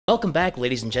Welcome back,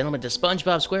 ladies and gentlemen, to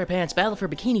SpongeBob SquarePants Battle for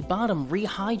Bikini Bottom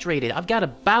Rehydrated. I've got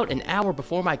about an hour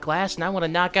before my class, and I want to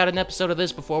knock out an episode of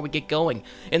this before we get going.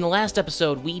 In the last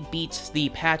episode, we beat the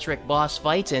Patrick boss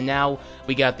fight, and now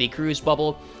we got the cruise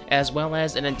bubble, as well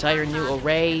as an entire new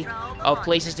array of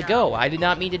places to go. I did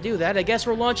not mean to do that. I guess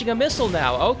we're launching a missile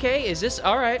now. Okay, is this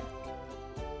alright?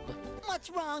 What's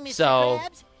wrong, Mr.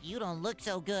 Krabs? You don't look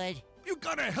so good. You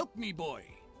gotta help me, boy.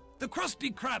 The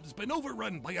Krusty Krab's been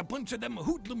overrun by a bunch of them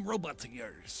hoodlum robots of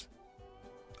yours.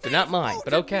 They're not mine,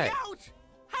 but okay.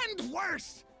 And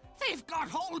worse, they've got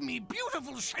hold of me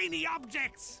beautiful shiny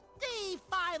objects.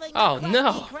 Defiling Oh, the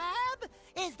no. Krusty Krab?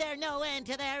 Is there no end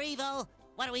to their evil?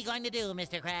 What are we going to do,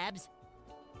 Mr. Krabs?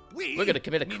 We're gonna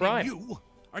commit a crime. You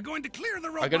are going to clear the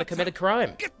robots. Are gonna commit a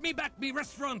crime. Get me back me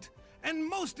restaurant, and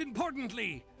most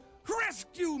importantly,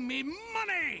 rescue me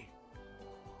money.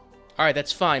 Alright,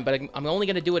 that's fine, but I'm only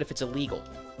gonna do it if it's illegal.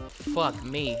 Fuck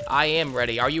me. I am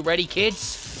ready. Are you ready,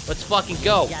 kids? Let's fucking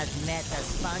go. Just met the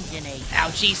Sponginate.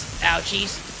 Ouchies.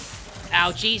 Ouchies.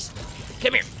 Ouchies.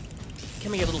 Come here.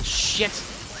 Come here, little shit.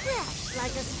 Fresh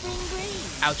like a spring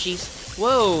breeze. Ouchies.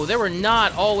 Whoa, there were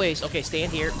not always... Okay,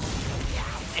 stand here.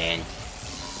 And...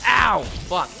 Ow!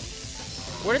 Fuck.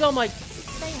 Where did all my...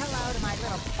 Say hello to my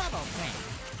little bubble friend.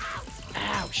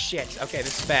 Ow, shit. Okay,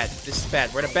 this is bad. This is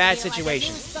bad. We're in a bad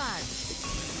situation.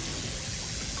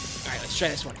 Alright, let's try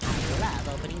this one. I love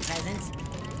opening presents.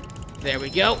 There we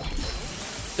go.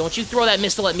 Don't you throw that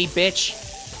missile at me, bitch.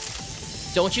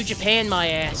 Don't you Japan my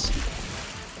ass.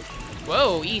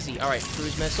 Whoa, easy. Alright,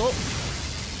 cruise missile.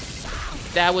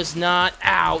 That was not...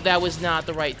 Ow, that was not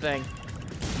the right thing.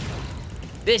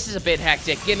 This is a bit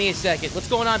hectic. Give me a second. What's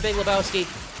going on, Big Lebowski?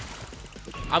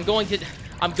 I'm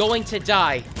going to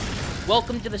die.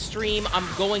 Welcome to the stream. I'm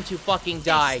going to fucking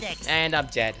die. And I'm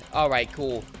dead. Alright,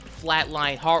 cool.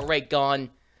 Flatline, heart rate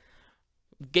gone.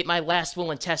 Get my last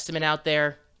will and testament out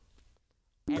there.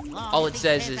 All it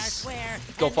says is,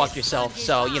 go fuck yourself.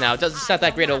 So, you know, it's not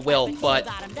that great a will, but...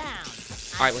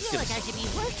 Alright, let's do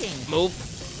this. Move.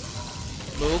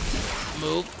 Move.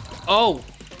 Move. Oh!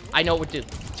 I know what to do.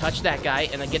 Touch that guy,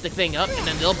 and then get the thing up, and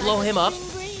then they'll blow him up.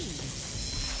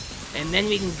 And then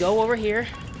we can go over here.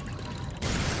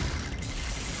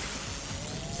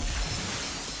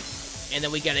 And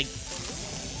then we gotta...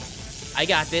 I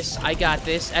got this. I got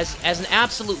this. As an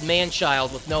absolute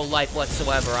man-child with no life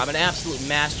whatsoever, I'm an absolute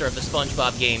master of the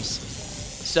SpongeBob games.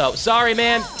 So, sorry,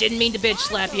 man. Didn't mean to bitch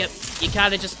slap you. You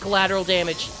kinda just collateral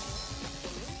damage.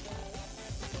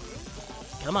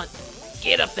 Come on.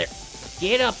 Get up there.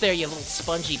 Get up there, you little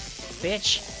spongy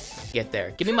bitch. Get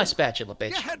there. Give me my spatula,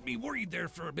 bitch. You had me worried there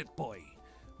for a bit, boy.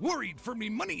 Worried for me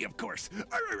money, of course.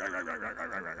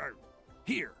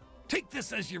 Here, take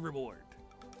this as your reward.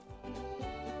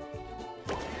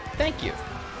 Thank you.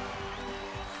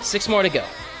 6 more to go.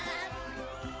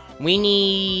 We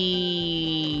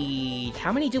need...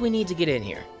 How many do we need to get in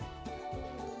here?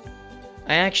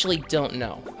 I actually don't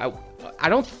know. I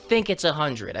don't think it's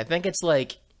 100. I think it's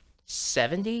like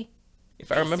 70,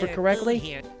 if I remember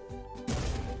correctly.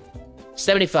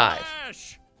 75.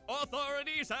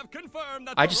 Authorities have confirmed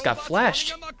that I just got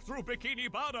flashed. Through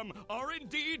Bikini Bottom are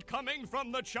indeed coming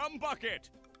from the chum bucket.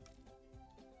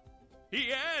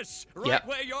 Yes, right yep.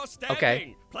 Where you're standing.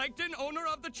 Okay. Plankton, owner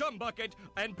of the chum bucket,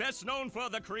 and best known for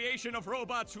the creation of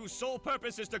robots whose sole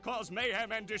purpose is to cause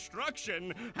mayhem and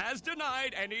destruction, has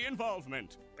denied any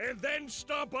involvement. And then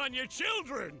stomp on your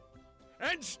children.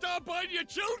 And stomp on your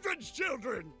children's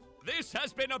children. This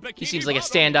has been a Bikini He seems like a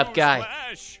Bottom stand-up guy.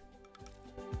 Smash.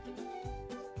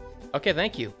 Okay,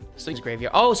 thank you. Sleep's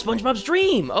Graveyard. Oh, SpongeBob's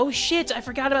Dream! Oh shit, I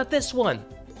forgot about this one.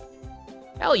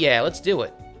 Hell yeah, let's do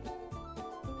it.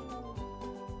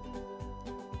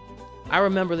 I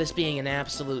remember this being an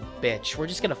absolute bitch. We're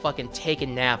just gonna fucking take a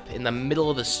nap in the middle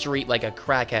of the street like a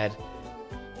crackhead.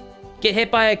 Get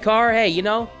hit by a car? Hey, you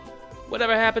know,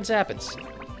 whatever happens, happens.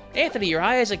 Anthony, you're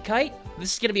high as a kite?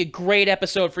 This is gonna be a great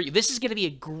episode for you. This is gonna be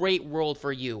a great world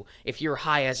for you if you're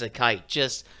high as a kite.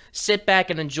 Just sit back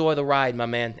and enjoy the ride, my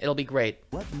man. It'll be great.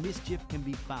 What mischief can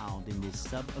be found in this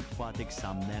subaquatic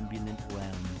somnambulant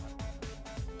realm?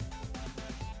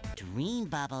 Dream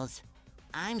bubbles.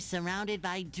 I'm surrounded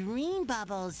by dream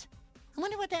bubbles. I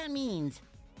wonder what that means.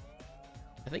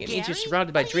 I think it means you're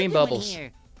surrounded by dream bubbles.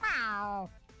 Oh,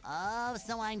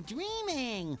 so I'm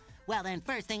dreaming. Well, then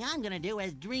first thing I'm gonna do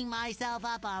is dream myself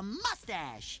up a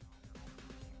mustache.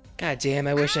 God damn,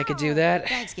 I wish I could do that.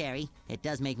 Thanks, Gary. It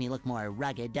does make me look more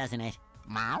rugged, doesn't it?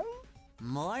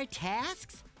 More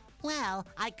tasks? Well,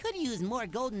 I could use more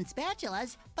golden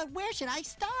spatulas, but where should I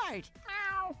start?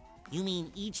 You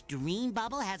mean each dream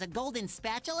bubble has a golden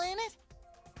spatula in it?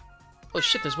 Oh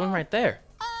shit, there's one right there.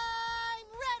 I'm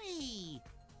ready!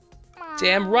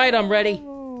 Damn right I'm ready.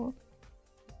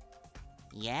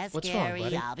 Yes, What's wrong, Gary,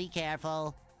 buddy? I'll be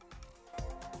careful.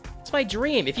 It's my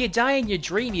dream. If you die in your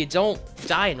dream, you don't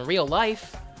die in real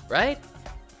life, right?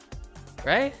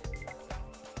 Right?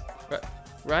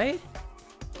 Right?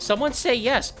 Someone say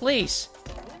yes, please.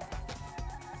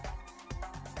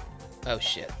 Oh,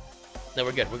 shit. No,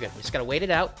 we're good, we're good. We just gotta wait it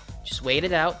out. Just wait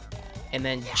it out. And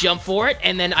then jump for it,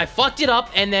 and then I fucked it up,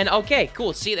 and then, okay,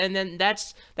 cool. See, and then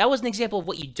that was an example of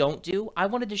what you don't do. I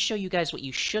wanted to show you guys what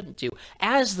you shouldn't do.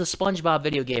 As the SpongeBob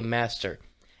video game master,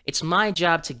 it's my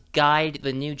job to guide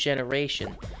the new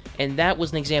generation. And that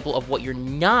was an example of what you're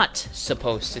not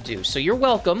supposed to do. So you're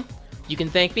welcome. You can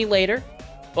thank me later,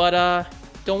 but,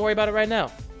 don't worry about it right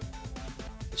now.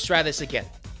 Let's try this again.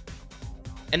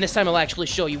 And this time I'll actually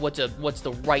show you what's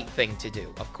the right thing to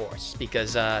do, of course.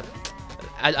 Because,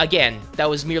 again, that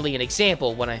was merely an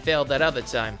example when I failed that other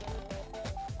time.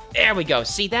 There we go.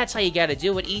 See, that's how you gotta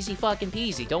do it. Easy fucking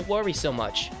peasy. Don't worry so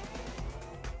much.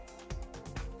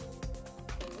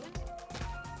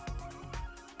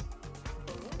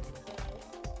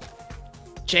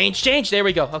 Change. There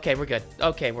we go. Okay, we're good.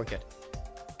 Okay, we're good.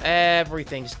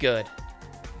 Everything's good.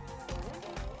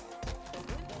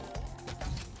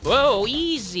 Whoa,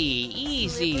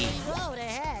 easy.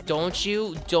 Don't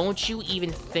you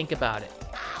even think about it.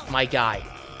 My guy.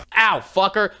 Ow,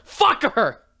 fucker.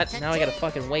 Now I gotta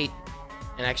fucking wait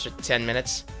an extra 10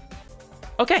 minutes.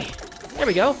 Okay, there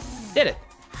we go. Did it.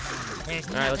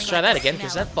 Alright, let's try that again,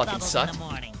 because that fucking sucked.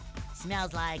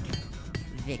 Smells like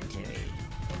victory.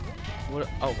 What?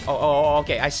 Oh,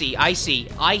 okay, I see.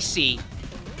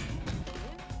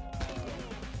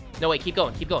 No, wait, keep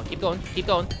going. Keep going.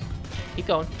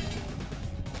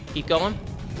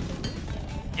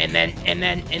 And then,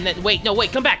 wait,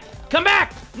 come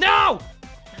back! No!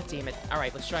 God damn it.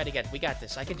 Alright, let's try it again. We got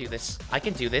this. I can do this.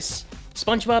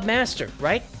 SpongeBob Master,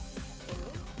 right?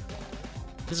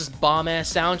 This is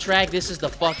bomb-ass soundtrack. This is the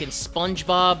fucking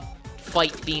SpongeBob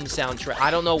fight theme soundtrack.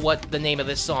 I don't know what the name of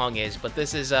this song is, but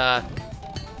this is,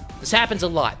 this happens a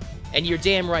lot. And you're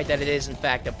damn right that it is, in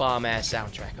fact, a bomb-ass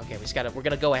soundtrack. Okay, we're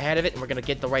gonna go ahead of it, and we're gonna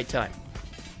get the right time.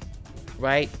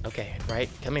 Right? Okay, right.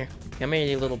 Come here,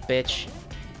 you little bitch.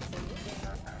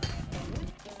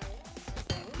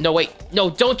 No, wait. No,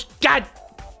 don't. God!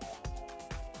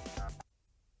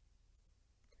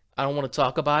 I don't want to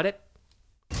talk about it.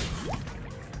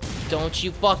 Don't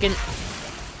you fucking...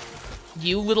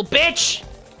 You little bitch!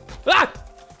 Ah!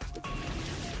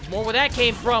 There's more where that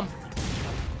came from.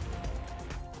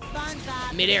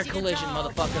 Mid-air collision,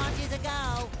 motherfucker.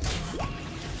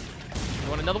 You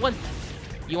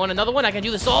want another one? I can do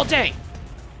this all day.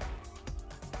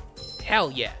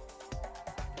 Hell yeah.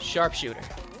 Sharpshooter.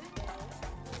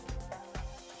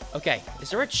 Okay, is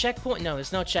there a checkpoint? No,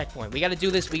 there's no checkpoint. We gotta do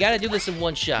this in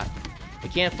one shot. We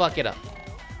can't fuck it up.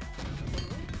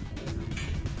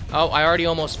 Oh, I already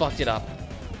almost fucked it up.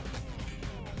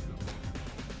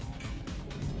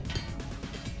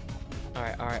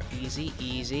 Alright,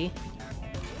 easy.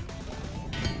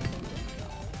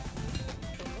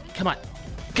 Come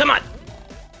on!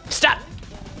 Stop!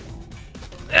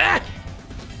 Ah!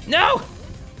 No!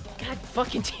 God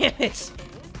fucking damn it!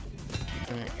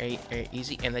 Alright,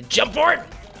 easy, and then jump for it!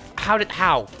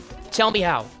 How? Tell me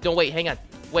how. Don't wait, hang on.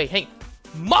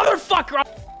 Motherfucker!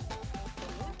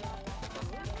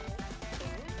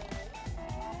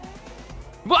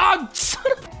 Oh,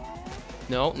 son of...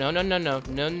 No.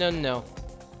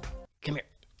 Come here.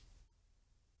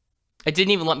 It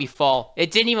didn't even let me fall.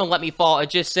 It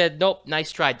just said, nope,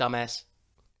 nice try, dumbass.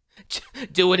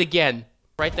 Do it again.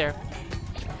 Right there.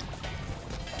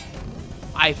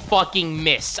 I fucking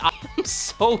miss. I'm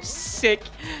so sick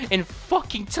and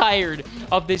fucking tired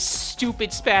of this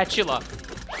stupid spatula.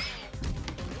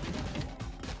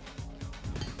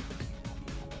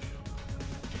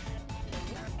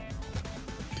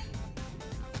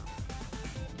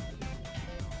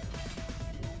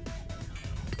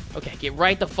 Okay, get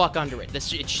right the fuck under it.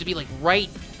 It should be like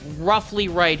roughly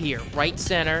right here. Right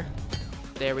center.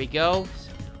 There we go.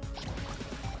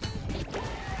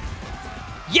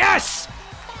 Yes!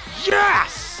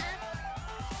 Yes!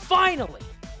 Finally!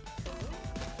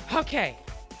 Okay.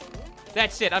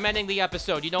 That's it. I'm ending the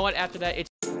episode. You know what? After that, it's...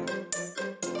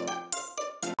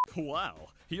 Wow,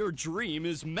 your dream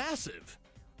is massive.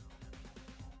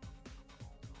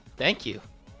 Thank you.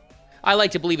 I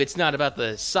like to believe it's not about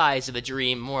the size of the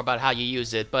dream, more about how you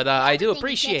use it, but I do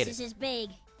appreciate it. Texas is big,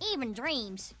 even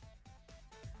dreams.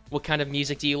 What kind of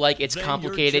music do you like? It's Then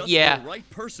complicated. You're just Yeah. the right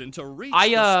person to reach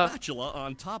the spatula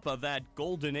on top of that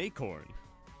golden acorn.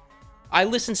 I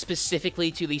listen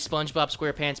specifically to the SpongeBob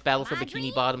SquarePants Battle for My Bikini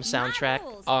dream, Bottom my soundtrack.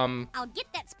 rules. I'll get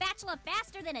that spatula spatula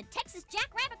faster than a Texas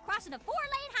jackrabbit crossing a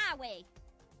 4-lane highway.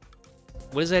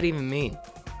 What does that even mean?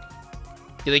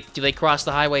 Do they cross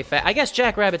the highway fast? I guess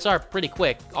jackrabbits are pretty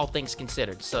quick, all things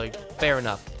considered. So fair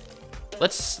enough.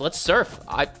 Let's surf.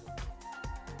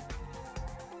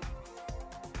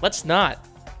 Let's not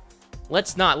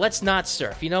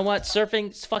surf. You know what?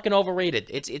 Surfing's fucking overrated.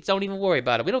 It's don't even worry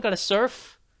about it. We don't gotta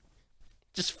surf.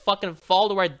 Just fucking fall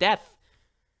to our death.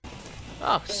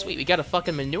 Oh, sweet. We got a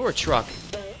fucking manure truck.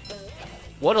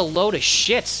 What a load of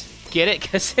shit. Get it?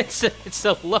 Cause it's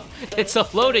a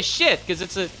load of shit. Cause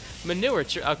it's a manure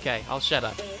truck. Okay, I'll shut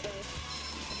up.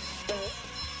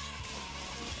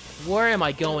 Where am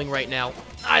I going right now?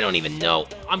 I don't even know.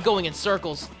 I'm going in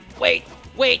circles. Wait,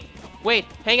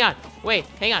 hang on. Wait,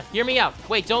 hang on. Hear me out.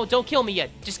 Wait, don't kill me yet.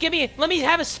 Just let me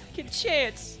have a second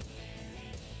chance.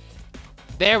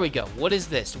 There we go. What is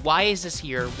this? Why is this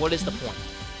here? What is the point?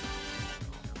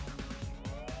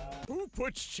 Who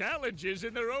puts challenges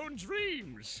in their own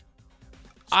dreams?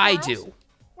 I Squirrels? do.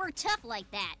 We're tough like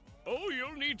that. Oh,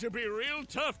 you'll need to be real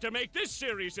tough to make this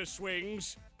series of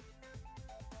swings.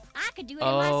 I could do it in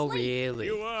my Oh, sleep. really?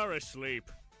 You are asleep.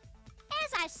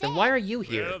 As I said, Then why are you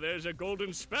here? Well, there's a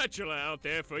golden spatula out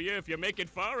there for you if you make it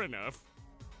far enough.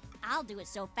 I'll do it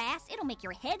so fast, it'll make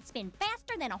your head spin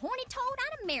faster than a horny toad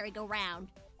on a merry-go-round.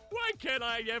 Why can't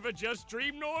I ever just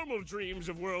dream normal dreams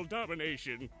of world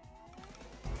domination?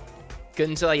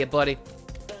 Couldn't tell you, buddy.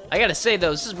 I gotta say,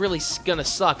 though, this is really gonna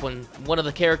suck when one of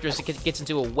the characters gets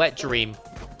into a wet dream.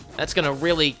 That's gonna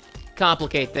really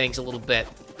complicate things a little bit.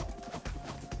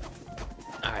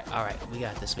 Alright. We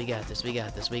got this. We don't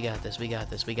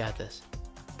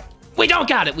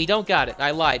got it.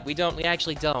 I lied. We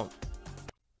actually don't.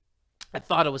 I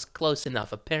thought it was close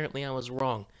enough. Apparently, I was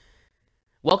wrong.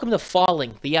 Welcome to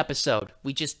Falling, the episode.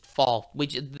 We just fall.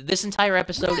 This entire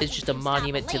episode is just a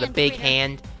monument to the big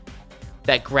hand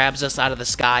that grabs us out of the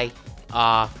sky.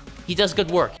 He does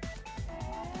good work.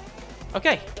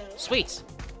 Okay, sweet.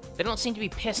 They don't seem to be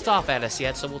pissed off at us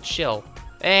yet, so we'll chill.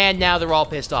 And now they're all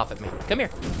pissed off at me. Come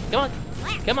here.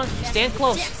 Come on. Stand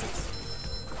close.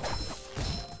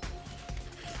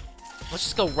 Let's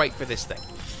just go right for this thing.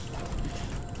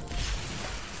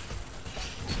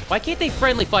 Why can't they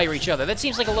friendly fire each other? That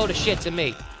seems like a load of shit to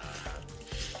me.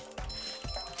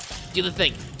 Do the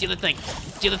thing.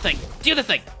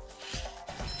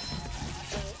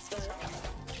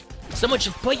 Someone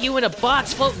should put you in a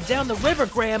box floating down the river,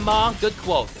 Grandma. Good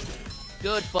quote.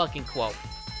 Good fucking quote.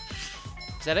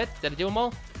 Is that it? Did I do them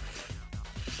all?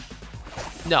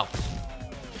 No.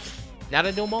 Not I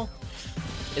do them all?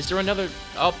 Is there another?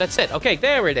 Oh, that's it. Okay,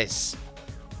 there it is.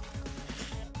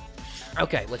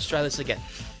 Okay, let's try this again.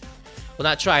 Well,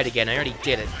 not try it again. I already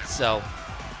did it. So,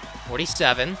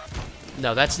 47.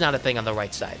 No, that's not a thing on the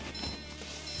right side.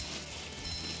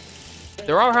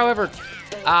 There are, however...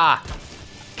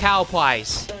 cow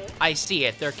pies. I see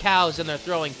it. They're cows and they're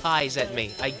throwing pies at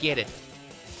me. I get it.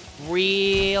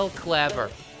 Real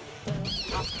clever.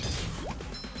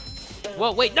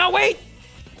 Whoa, wait. No, wait!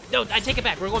 No, I take it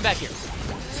back. We're going back here. Do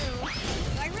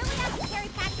I really have to carry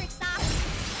Patrick's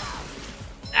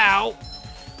socks? Ow.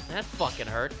 That fucking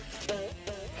hurt.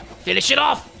 Finish it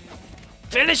off!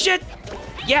 Finish it!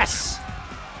 Yes!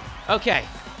 Okay,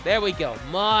 there we go.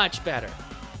 Much better.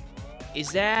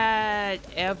 Is that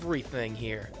everything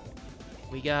here?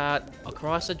 We got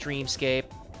across a dreamscape.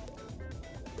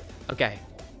 Okay.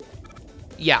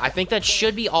 Yeah, I think that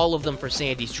should be all of them for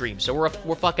Sandy's dream. So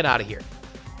we're fucking out of here.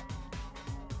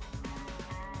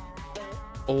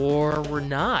 Or we're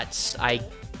not.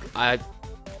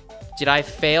 Did I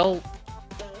fail?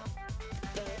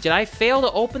 Did I fail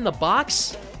to open the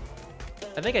box?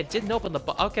 I think I didn't open the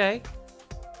box. Okay.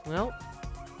 Well.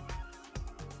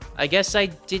 I guess I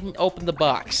didn't open the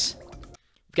box.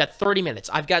 We've got 30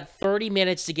 minutes. I've got 30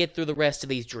 minutes to get through the rest of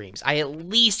these dreams. I at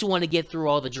least want to get through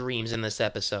all the dreams in this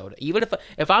episode. Even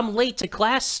if I'm late to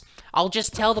class, I'll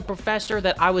just tell the professor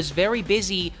that I was very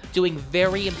busy doing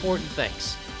very important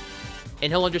things.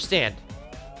 And he'll understand.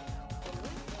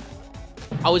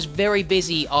 I was very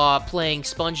busy playing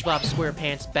SpongeBob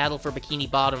SquarePants Battle for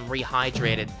Bikini Bottom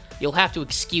Rehydrated. You'll have to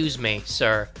excuse me,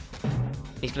 sir.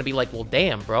 He's gonna be like, well,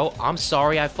 damn, bro. I'm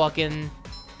sorry I fucking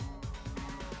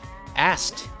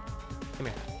asked. Come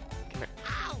here.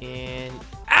 And...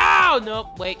 Ow!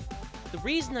 No, wait. The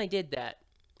reason I did that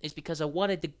is because I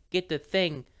wanted to get the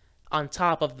thing on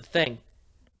top of the thing.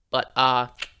 But,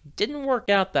 didn't work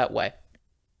out that way.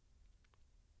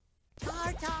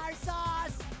 Tartar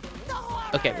sauce!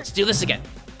 Okay, let's do this again.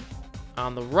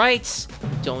 On the right.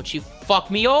 Don't you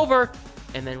fuck me over.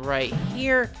 And then right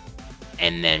here.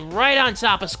 And then right on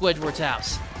top of Squidward's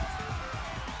house.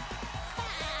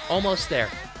 Almost there.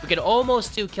 We can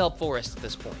almost do Kelp Forest at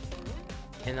this point.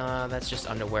 And that's just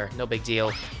underwear. No big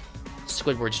deal.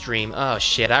 Squidward's Dream. Oh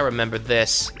shit, I remember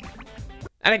this.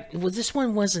 Well, this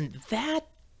one wasn't that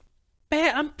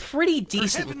bad. I'm pretty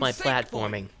decent with my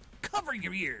platforming. Cover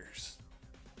your ears.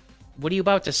 What are you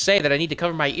about to say? That I need to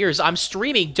cover my ears? I'm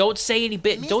streaming. Don't say any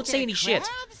bit. Don't say any shit.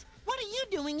 Krabs? What are you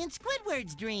doing in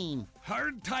Squidward's Dream?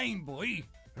 Hard time, boy.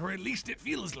 Or at least it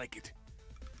feels like it.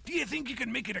 Do you think you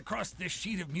can make it across this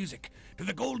sheet of music to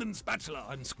the golden spatula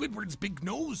on Squidward's big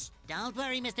nose? Don't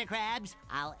worry, Mr. Krabs.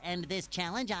 I'll end this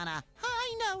challenge on a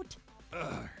high note.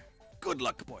 Good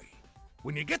luck, boy.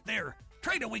 When you get there,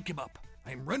 try to wake him up.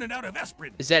 I'm running out of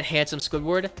aspirin. Is that handsome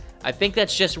Squidward? I think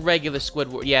that's just regular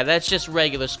Squidward. Yeah, that's just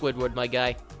regular Squidward, my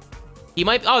guy. He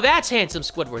might... Oh, that's handsome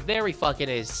Squidward. There he fucking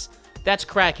is. That's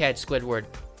crackhead Squidward.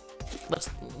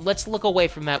 Let's look away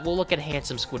from that. We'll look at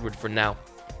handsome Squidward for now.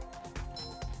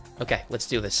 Okay, let's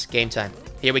do this. Game time.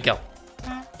 Here we go.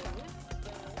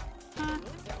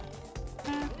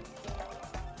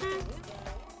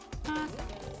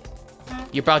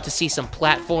 You're about to see some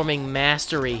platforming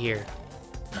mastery here.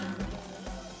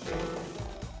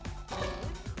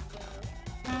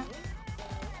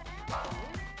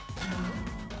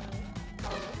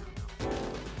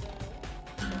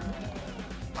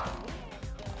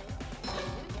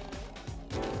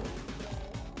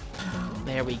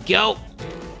 There we go.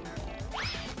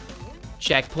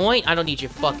 Checkpoint. I don't need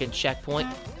your fucking checkpoint.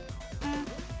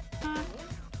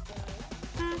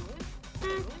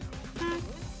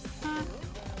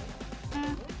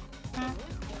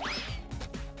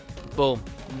 Boom.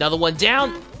 Another one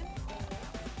down.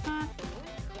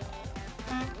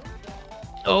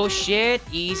 Oh shit.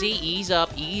 Easy. Ease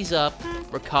up. Ease up.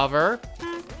 Recover.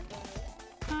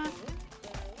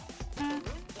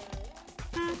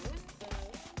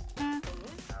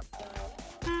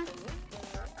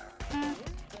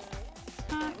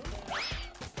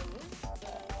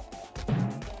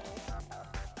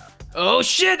 Oh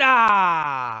shit!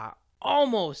 Ah!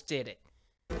 Almost did it.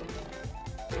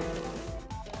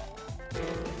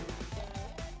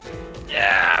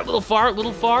 Yeah, a little far, a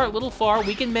little far, a little far.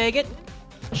 We can make it.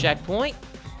 Checkpoint.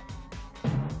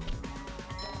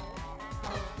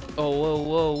 Oh, whoa,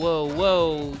 whoa, whoa,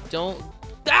 whoa. Don't...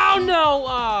 Oh, no!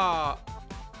 Ah!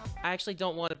 I actually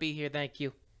don't want to be here, thank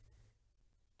you.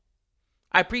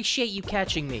 I appreciate you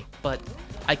catching me, but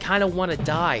I kind of want to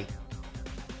die.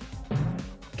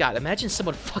 God, imagine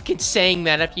someone fucking saying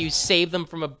that after you save them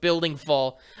from a building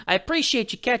fall. I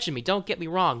appreciate you catching me, don't get me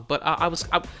wrong, but I was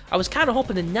kind of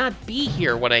hoping to not be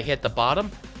here when I hit the bottom.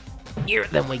 Here,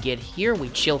 then we get here, we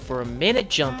chill for a minute,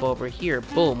 jump over here,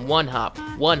 boom, one hop,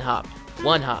 one hop,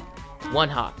 one hop, one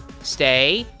hop.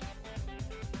 Stay.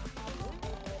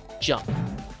 Jump.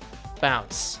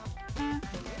 Bounce.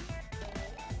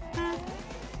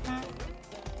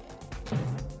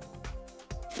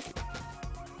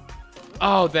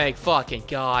 Oh, thank fucking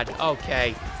God.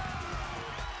 Okay.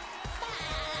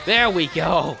 There we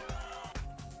go.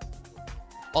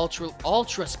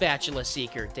 Ultra Spatula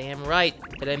Seeker. Damn right.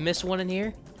 Did I miss one in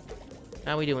here?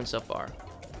 How are we doing so far?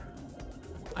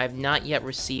 I have not yet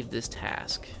received this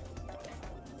task.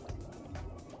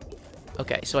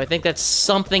 Okay, so I think that's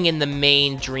something in the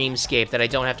main dreamscape that I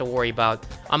don't have to worry about.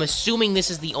 I'm assuming this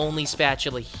is the only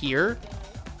spatula here.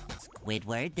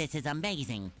 Squidward, this is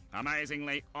amazing.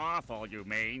 Amazingly awful, you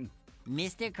mean?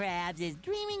 Mr. Krabs is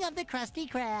dreaming of the Krusty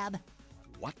Krab.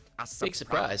 What a surprise. Big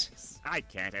surprise. I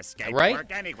can't escape Right?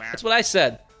 work anywhere. That's what I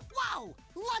said. Whoa!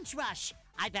 Lunch rush!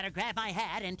 I'd better grab my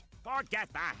hat and... Forget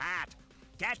the hat.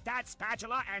 Get that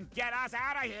spatula and get us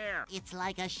out of here. It's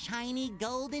like a shiny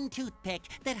golden toothpick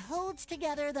that holds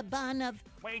together the bun of...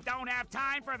 We don't have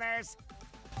time for this.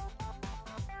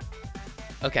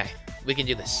 Okay, we can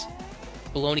do this.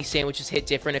 Bologna sandwiches hit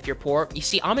different if you're poor. You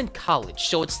see, I'm in college,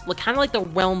 so it's kind of like the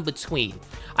realm between.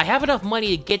 I have enough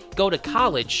money to go to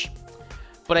college,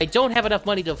 but I don't have enough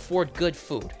money to afford good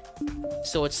food.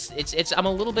 So I'm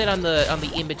a little bit on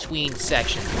the in-between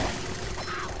section.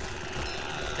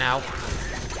 Ow.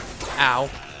 Ow.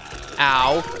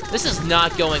 Ow. This is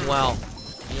not going well.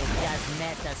 You just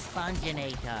met the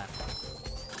Sponginator.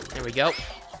 There we go.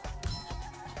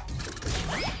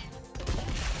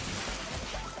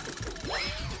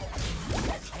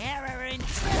 Terror in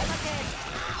triplicate.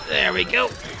 There we go.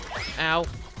 Ow.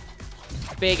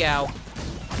 Big ow.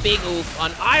 Big oof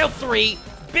on aisle 3.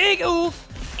 Big oof.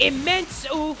 Immense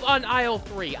oof on aisle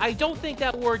 3. I don't think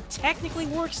that word technically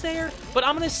works there, but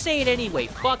I'm gonna say it anyway.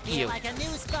 Fuck you. Like a new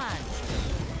sponge.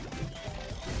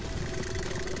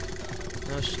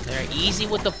 No, they're easy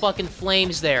with the fucking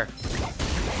flames there.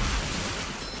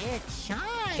 It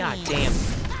shines. God damn.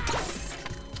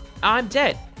 I'm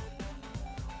dead.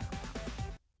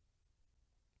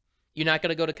 You're not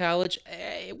gonna go to college?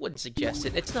 I wouldn't suggest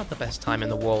it. It's not the best time in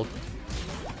the world.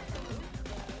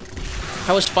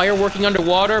 How is fire working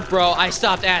underwater? Bro, I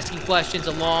stopped asking questions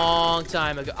a long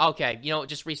time ago. Okay, you know,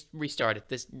 just restart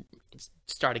it.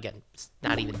 Start again. It's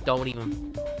not even, don't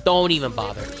even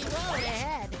bother.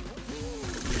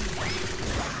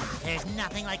 There's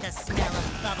nothing like the smell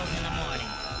of bubbles in the morning.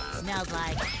 Smells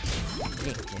like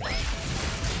victory.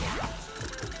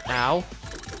 Ow.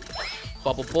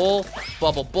 Bubble bull.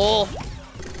 Bubble bull.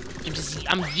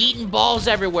 I'm yeeting balls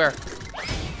everywhere.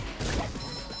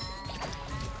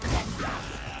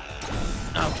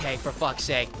 Okay, for fuck's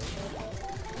sake.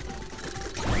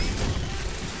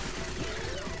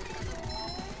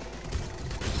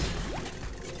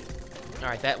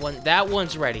 Alright, that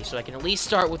one's ready, so I can at least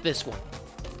start with this one.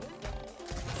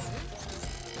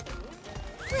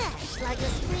 Fresh like a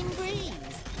spring breeze.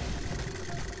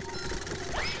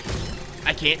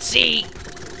 I can't see.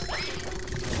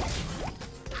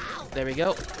 There we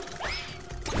go.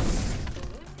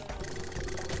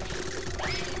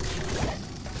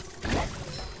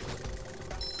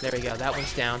 There we go, that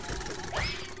one's down.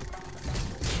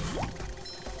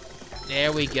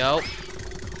 There we go.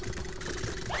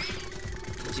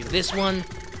 Let's do this one.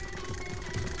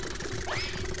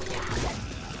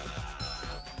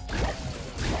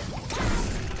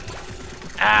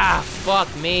 Ah,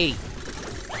 fuck me.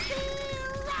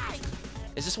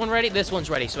 Is this one ready? This one's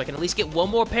ready, so I can at least get one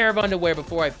more pair of underwear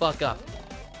before I fuck up.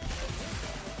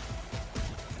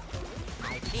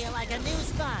 I feel like a new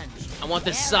sponge. I want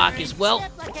the sock as well.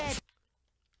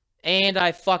 And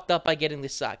I fucked up by getting the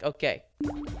sock. Okay.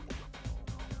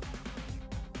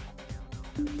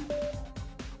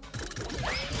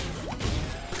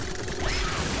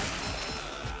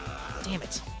 Damn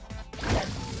it.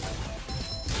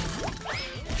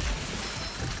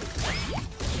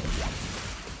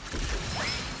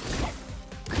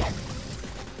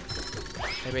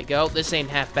 There we go. This ain't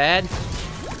half bad.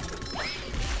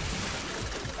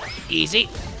 Easy.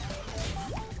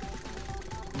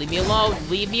 Leave me alone.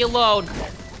 Leave me alone.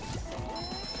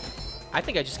 I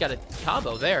think I just got a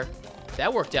combo there.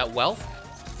 That worked out well.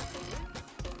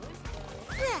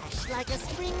 Fresh like a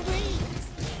spring breeze.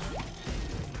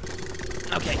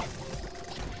 Okay.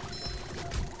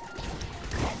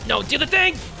 No, do the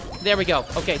thing! There we go.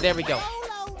 Okay, there we go.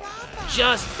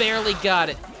 Just barely got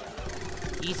it.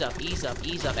 Ease up, ease up,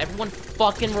 ease up. Everyone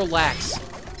fucking relax.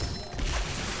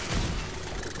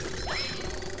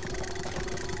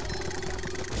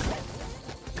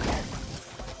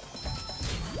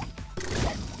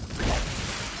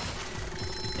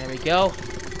 There we go.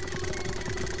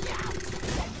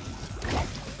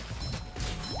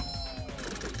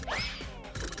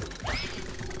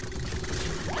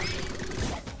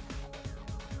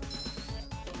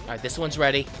 Alright, this one's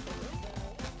ready.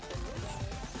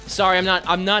 Sorry,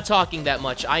 I'm not talking that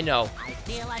much. I know. I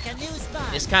feel like a new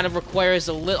sponge. This kind of requires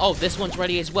a little. Oh, this one's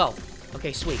ready as well.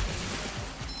 Okay, sweet.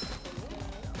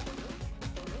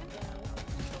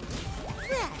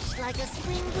 Fresh like a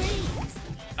spring breeze.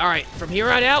 All right, from here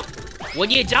on out, when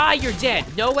you die, you're dead.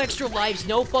 No extra lives,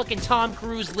 no fucking Tom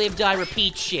Cruise live, die,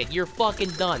 repeat shit. You're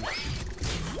fucking done.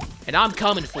 And I'm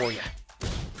coming for you.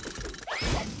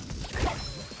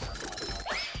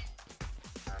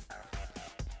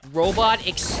 Robot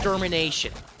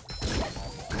extermination.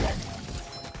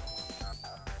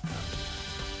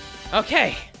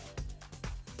 Okay.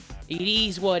 It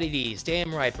is what it is.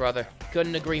 Damn right, brother.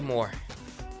 Couldn't agree more.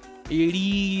 It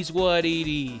is what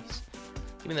it is.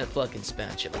 Give me that fucking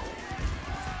spatula.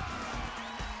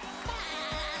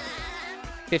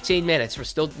 15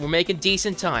 minutes. We're making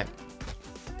decent time.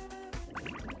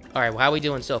 Alright, well, how are we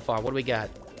doing so far? What do we got?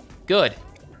 Good.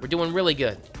 We're doing really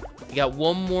good. We got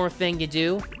one more thing to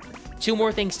do. 2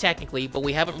 more things technically, but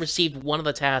we haven't received one of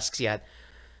the tasks yet.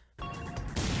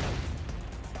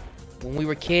 When we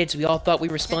were kids, we all thought we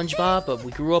were SpongeBob, but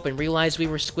we grew up and realized we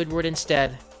were Squidward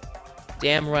instead.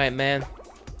 Damn right, man.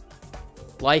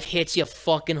 Life hits you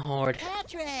fucking hard.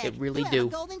 Patrick, It really you have do.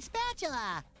 a golden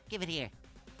spatula. Give it here.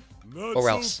 Not Or so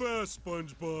else. fast,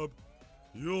 SpongeBob.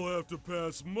 You'll have to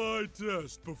pass my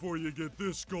test before you get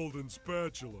this golden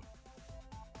spatula.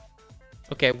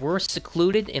 Okay, we're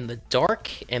secluded in the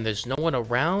dark, and there's no one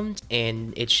around,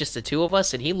 and it's just the 2 of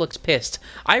us, and he looks pissed.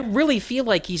 I really feel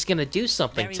like he's gonna do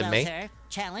something Very to well, me. sir.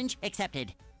 Challenge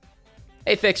accepted.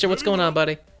 Hey, Fixer, what's going on,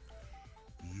 buddy?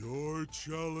 Your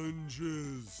challenge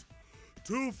is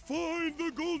to find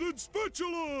the golden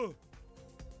spatula.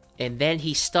 And then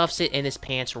he stuffs it in his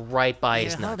pants right by You're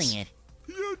his nuts. holding it.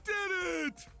 You did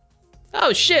it!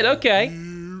 Oh, shit, okay.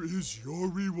 Here is your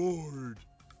reward.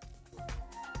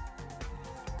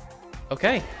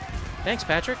 Okay. Thanks,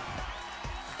 Patrick.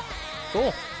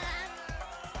 Cool.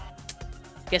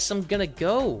 Guess I'm gonna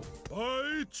go.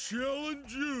 I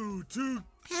challenge you to...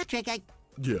 Patrick,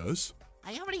 Yes?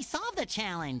 I already solved the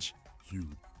challenge. You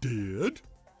did?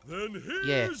 Then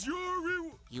here's your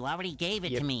reward. You already gave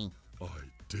it Yep. to me. I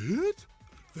did?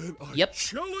 Then I Yep.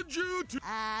 challenge you to...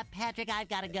 Patrick, I've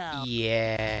gotta go.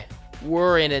 Yeah.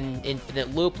 We're in an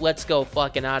infinite loop. Let's go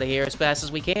fucking out of here as fast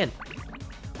as we can.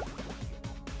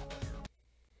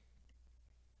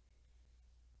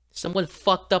 Someone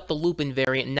fucked up the loop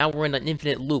invariant, and now we're in an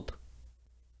infinite loop.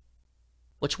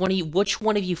 Which one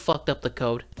of you fucked up the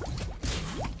code?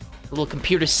 A little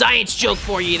computer science joke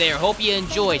for you there. Hope you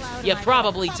enjoyed. You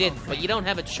probably did, but you don't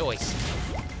have a choice.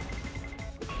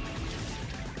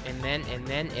 And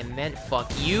then,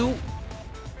 fuck you.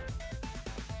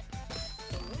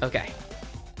 Okay.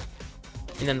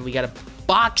 And then we got a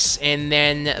box, and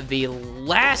then the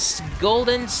last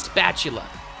golden spatula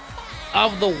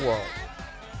of the world.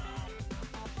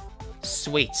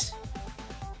 Sweet.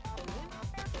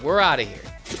 We're out of here.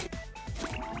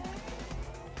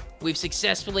 We've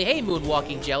successfully... Hey,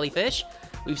 moonwalking jellyfish.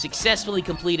 We've successfully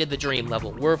completed the dream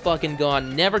level. We're fucking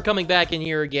gone. Never coming back in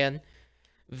here again.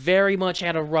 Very much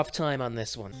had a rough time on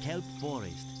this one. Kelp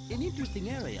Forest, an interesting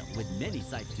area with many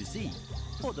sights to see,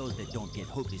 for those that don't get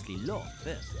hopelessly lost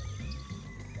first.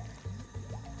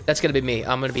 That's gonna be me.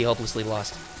 I'm gonna be hopelessly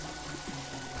lost.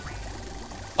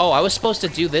 Oh, I was supposed to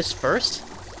do this first?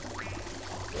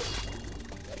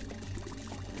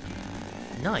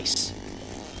 Nice.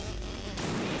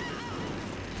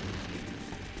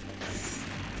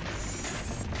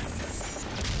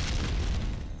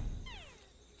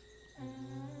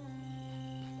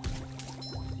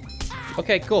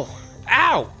 Okay, cool.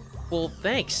 Ow! Well,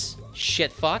 thanks,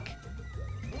 shit fuck.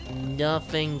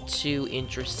 Nothing too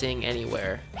interesting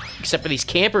anywhere. Except for these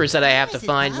campers that I have to Mrs.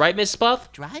 find, Puff? right, Miss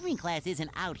Puff? Driving class isn't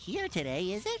out here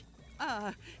today, is it?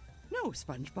 No,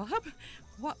 SpongeBob.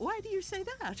 Why do you say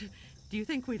that? Do you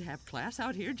think we'd have class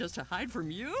out here just to hide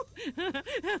from you?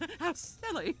 How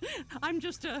silly. I'm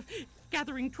just,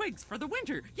 gathering twigs for the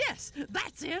winter. Yes,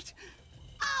 that's it.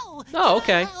 Oh, Oh,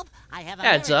 okay. help. I have a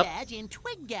Adds merit up. badge in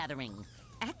twig gathering.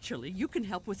 Actually, you can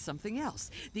help with something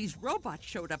else. These robots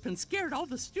showed up and scared all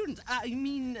the students,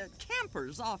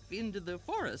 campers off into the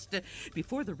forest.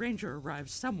 Before the ranger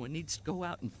arrives, someone needs to go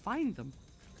out and find them.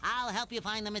 I'll help you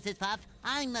find them, Mrs. Puff.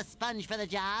 I'm the sponge for the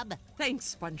job.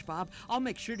 Thanks, SpongeBob. I'll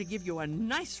make sure to give you a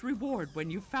nice reward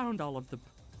when you've found all of them.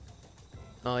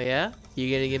 Oh yeah? You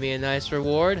gonna give me a nice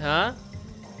reward, huh?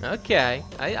 Okay.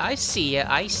 I see ya,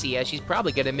 I see ya. She's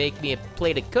probably gonna make me a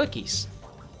plate of cookies.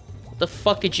 What the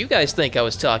fuck did you guys think I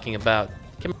was talking about?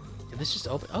 Come on. Did this just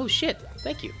open? Oh shit,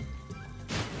 thank you.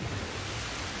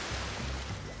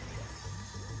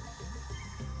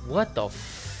 What the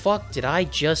fuck did I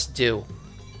just do?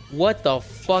 What the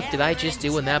fuck did I just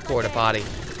do in that porta potty?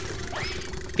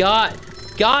 God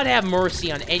have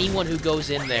mercy on anyone who goes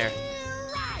in there.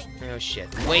 Oh shit.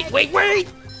 Wait!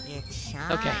 It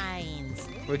shines. Okay.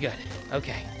 We're good.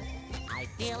 Okay. I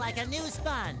feel like a new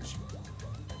sponge.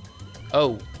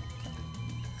 Oh.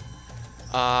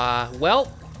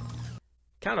 Well.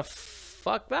 Kind of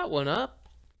fucked that one up.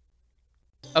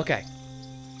 Okay.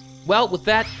 Well, with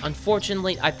that,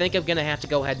 unfortunately, I think I'm gonna have to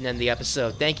go ahead and end the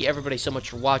episode. Thank you everybody so much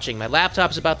for watching. My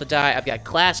laptop's about to die, I've got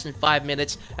class in 5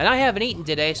 minutes, and I haven't eaten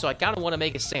today, so I kinda wanna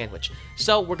make a sandwich.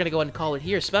 So, we're gonna go ahead and call it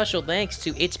here. Special thanks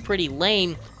to It's Pretty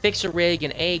Lane, Fixer Rig,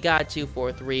 and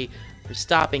AGod243 for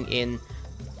stopping in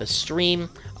the stream.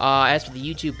 As for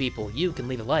the YouTube people, you can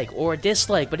leave a like or a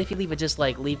dislike, but if you leave a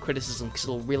dislike, leave criticism, because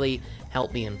it'll really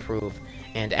help me improve.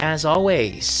 And as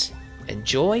always,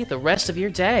 enjoy the rest of your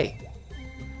day.